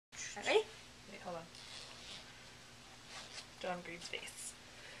John Green's face.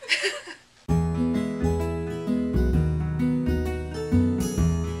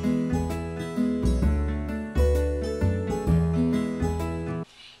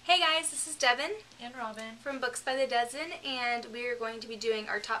 Hey guys, this is Devin And Robin. from Books by the Dozen, and we are going to be doing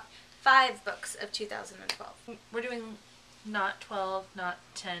our top 5 books of 2012. We're doing not 12, not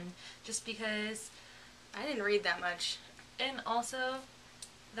 10, just because, I didn't read that much. and also,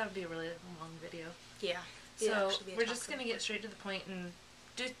 that would be a really long video. Yeah. So, we're just going to get straight to the point and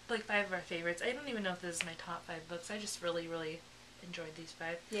do like 5 of our favorites. I don't even know if this is my top 5 books. I just really, really enjoyed these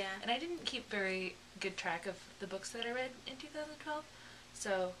 5. Yeah. And I didn't keep very good track of the books that I read in 2012.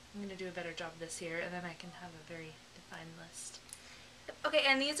 So I'm going to do a better job this year, and then I can have a very defined list. Okay,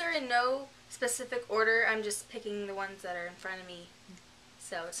 and these are in no specific order. I'm just picking the ones that are in front of me.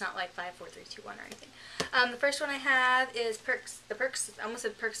 So it's not like 5, 4, 3, 2, 1 or anything. The first one I have is Perks. I almost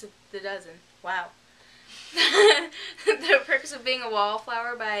said Perks of the Dozen. Wow. The Perks of Being a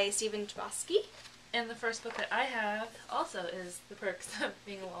Wallflower by Stephen Chbosky. And the first book that I have also is The Perks of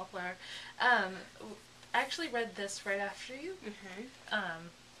Being a Wallflower. I actually read this right after you,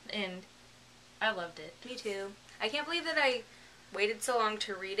 and I loved it. Me too. I can't believe that I waited so long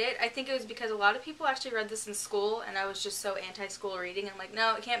to read it. I think it was because a lot of people actually read this in school, and I was just so anti-school reading. I'm like,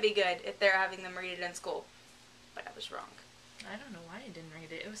 no, it can't be good if they're having them read it in school. But I was wrong. I don't know why I didn't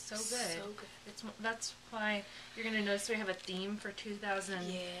read it. It was so good. So good. That's why you're going to notice we have a theme for 2000.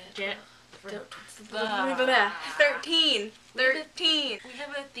 Yeah. 13. We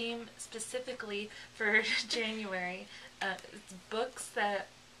have a theme specifically for January. It's books that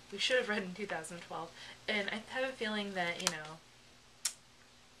we should have read in 2012. And I have a feeling that, you know...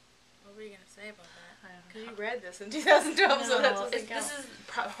 What were you going to say about that? I don't know. Because you read this in 2012, No, so that doesn't count. This is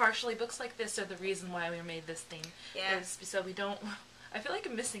partially, books like this are the reason why we made this theme. Yeah. So we don't... I feel like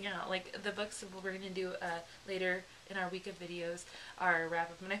I'm missing out. Like, the books that we're going to do later in our week of videos are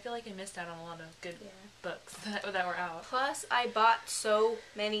wrap-up. And I feel like I missed out on a lot of good books that were out. Plus, I bought so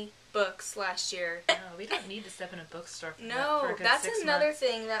many books last year. No, we don't need to step in a bookstore for No, for a good that's 6 another months.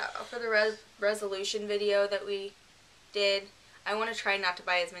 thing that for the resolution video that we did. I want to try not to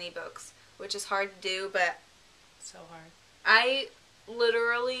buy as many books, which is hard to do, but So hard. I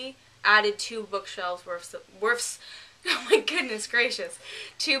literally added 2 bookshelves worth oh my goodness gracious,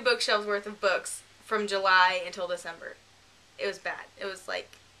 2 bookshelves worth of books from July until December. It was bad. It was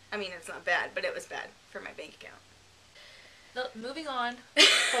like, I mean, it's not bad, but it was bad for my bank account. Moving on,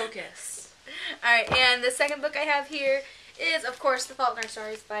 focus. Alright, and the second book I have here is, of course, The Fault in Our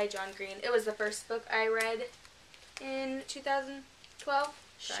Stars by John Green. It was the first book I read in 2012.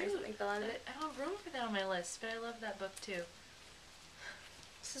 Sorry, something fell out of it. I don't have room for that on my list, but I love that book too.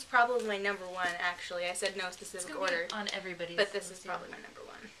 This is probably my number 1, actually. I said no specific order. On everybody's But this is list, probably my number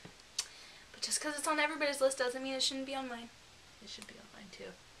 1. But just because it's on everybody's list doesn't mean it shouldn't be on mine. It should be on mine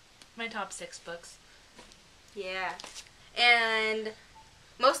too. My top 6 books. Yeah. And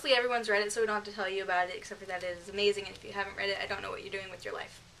mostly everyone's read it, so we don't have to tell you about it, except for that it is amazing. And if you haven't read it, I don't know what you're doing with your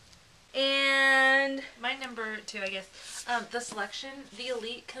life. And My number 2, I guess. The Selection, The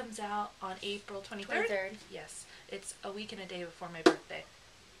Elite, comes out on April 23rd. 23rd. Yes. It's a week and a day before my birthday.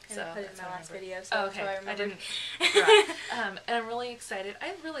 I So put it in that's my what I last remember. video, so Oh, that's okay. how I remember. didn't. Right. And I'm really excited.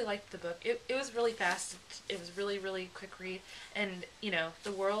 I really liked the book. It was really fast. It was really, really quick read. And, you know,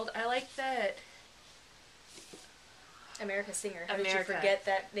 the world, I like that. America Singer. How did you America. forget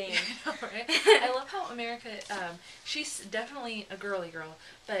that name? Right? I love how America, she's definitely a girly girl,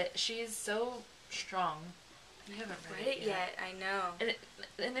 but she's so strong. You haven't read it yet. I know.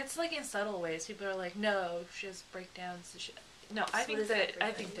 And it's like in subtle ways. People are like, no, she has breakdowns. No, I So think does that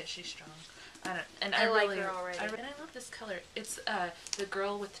everybody. she's strong. I like really, her already. And I love this color. It's the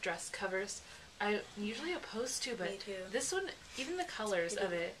girl with dress covers. I'm usually opposed to, but Me too. this one, even the colors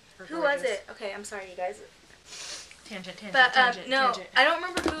of it are Who was gorgeous. it? Okay, I'm sorry, you guys. Tangent, But tangent, no, tangent. I don't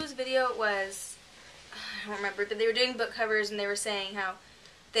remember whose video it was. I don't remember, but they were doing book covers and they were saying how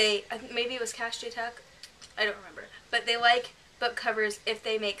I think maybe it was Cash Tuck. I don't remember, but they like book covers if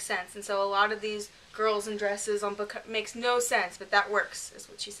they make sense, and so a lot of these girls in dresses on book makes no sense, but that works, is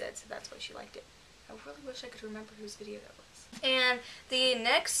what she said. So that's why she liked it. I really wish I could remember whose video that was. And the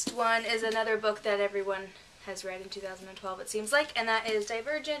next one is another book that everyone has read in 2012, it seems like, and that is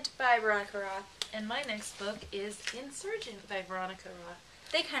Divergent by Veronica Roth. And my next book is Insurgent by Veronica Roth.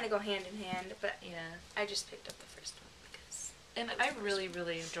 They kind of go hand in hand, but Yeah. I just picked up the first one because... And I really,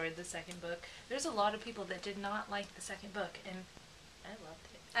 really enjoyed the second book. There's a lot of people that did not like the second book, and I loved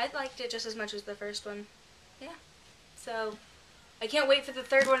it. I liked it just as much as the first one. Yeah. So, I can't wait for the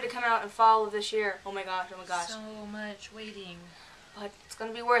third one to come out in fall of this year. Oh my gosh, oh my gosh. So much waiting. But it's going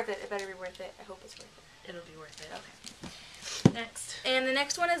to be worth it. It better be worth it. I hope it's worth it. It'll be worth it. Okay. Next. And the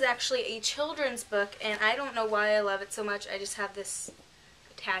next one is actually a children's book, and I don't know why I love it so much. I just have this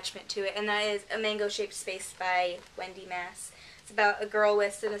attachment to it, and that is A Mango-Shaped Space by Wendy Mass. It's about a girl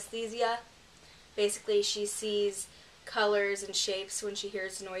with synesthesia. Basically, she sees colors and shapes when she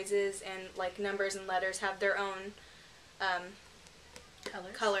hears noises, and like numbers and letters have their own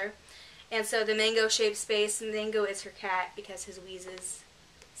color. And so the mango-shaped space, and Mango is her cat because his wheezes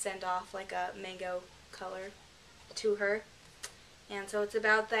send off like a mango color to her. And so it's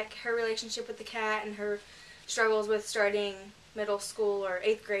about that her relationship with the cat and her struggles with starting middle school or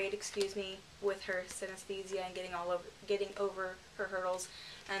 8th grade, excuse me, with her synesthesia and getting over her hurdles.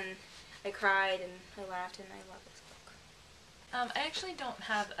 And I cried and I laughed and I love this book. I actually don't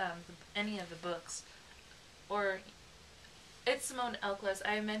have any of the books, or it's Simone Elkless.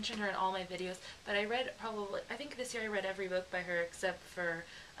 I mentioned her in all my videos, but I think this year I read every book by her except for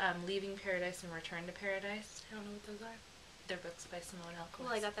Leaving Paradise and Return to Paradise. I don't know what those are. They're books by Simone Elkless.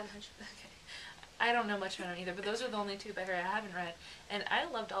 Well, I got that much. Okay. I don't know much about them either, but those are the only two by her I haven't read, and I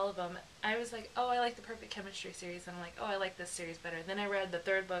loved all of them. I was like, oh, I like the Perfect Chemistry series, and I'm like, oh, I like this series better. Then I read the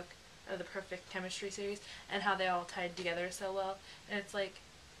third book of the Perfect Chemistry series, and how they all tied together so well, and it's like...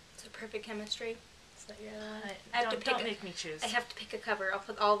 So Perfect Chemistry? Is that your one? Don't make me choose. I have to pick a cover. I'll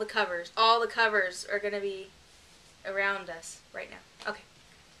put all the covers. All the covers are going to be around us right now. Okay.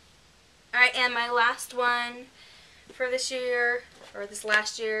 Alright, and my last one for this year, or this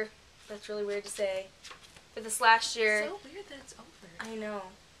last year, that's really weird to say, but this last year... So weird that it's over. I know.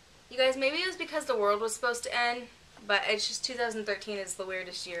 You guys, maybe it was because the world was supposed to end, but it's just 2013 is the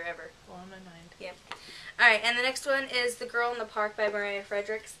weirdest year ever. Blowing my mind. Yep. Alright, and the next one is The Girl in the Park by Mariah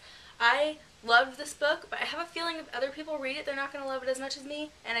Fredericks. I loved this book, but I have a feeling if other people read it, they're not going to love it as much as me,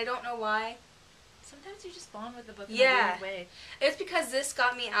 and I don't know why. Sometimes you just bond with the book in a weird way. It's because this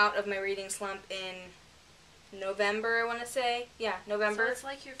got me out of my reading slump in November, I want to say. Yeah, November. So it's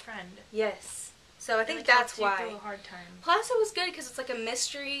like your friend. Yes. So I think that's why. Through a hard time. Plus it was good because it's like a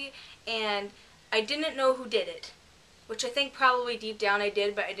mystery, and I didn't know who did it, which I think probably deep down I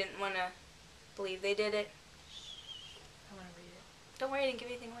did, but I didn't want to believe they did it. I want to read it. Don't worry, I didn't give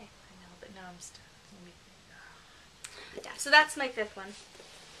anything away. I know, but now I'm stuck. Yeah, so that's my fifth one.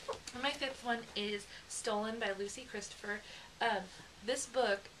 And my fifth one is Stolen by Lucy Christopher. This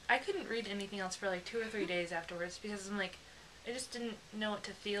book, I couldn't read anything else for like 2 or 3 days afterwards because I'm like, I just didn't know what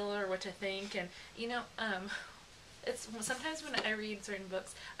to feel or what to think, and you know, it's sometimes when I read certain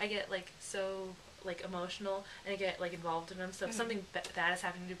books, I get like so like emotional and I get like involved in them. So if something bad is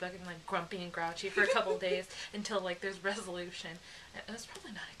happening to the book, I'm like grumpy and grouchy for a couple of days until like there's resolution. And it's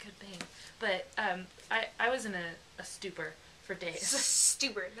probably not a good thing, but I was in a stupor for days.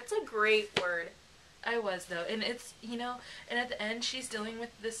 Stupor. That's a great word. I was though, and it's, you know, and at the end she's dealing with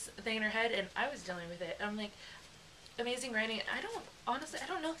this thing in her head, and I was dealing with it. I'm like, amazing writing. Honestly, I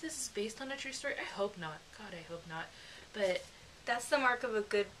don't know if this is based on a true story. I hope not. God, I hope not. But that's the mark of a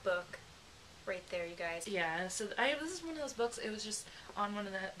good book, right there, you guys. Yeah. So this is one of those books. It was just on one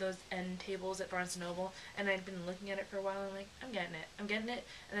of those end tables at Barnes & Noble, and I'd been looking at it for a while. And I'm like, I'm getting it.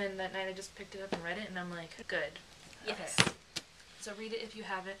 And then that night I just picked it up and read it, and I'm like, good. Yes. Okay. So read it if you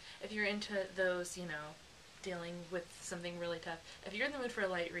haven't. If you're into those, you know, dealing with something really tough. If you're in the mood for a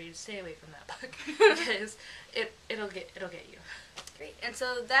light read, stay away from that book because it'll get you. Great. And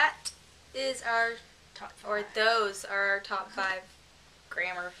so that is our top 5. Or those are our top 5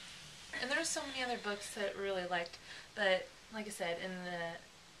 grammar. And there's so many other books that I really liked, but like I said,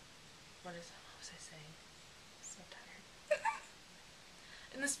 what was I saying? I'm so tired.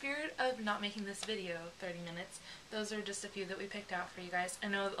 In the spirit of not making this video 30 minutes, those are just a few that we picked out for you guys. I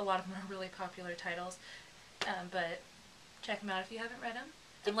know a lot of them are really popular titles, but check them out if you haven't read them.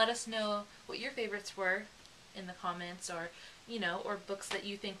 And let us know what your favorites were in the comments, or, you know, or books that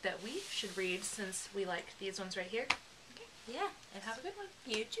you think that we should read since we like these ones right here. Okay. Yeah. And have a good one.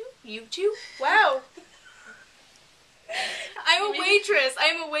 You too. You too. Wow. I'm a waitress.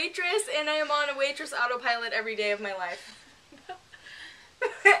 I'm a waitress, and I am on a waitress autopilot every day of my life.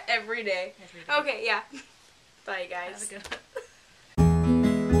 Every day. Okay, yeah. Bye, guys. Have a good one.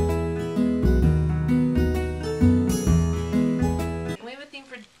 We have a theme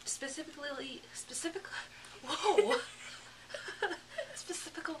for specifically, whoa!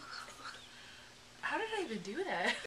 Specifical. How did I even do that?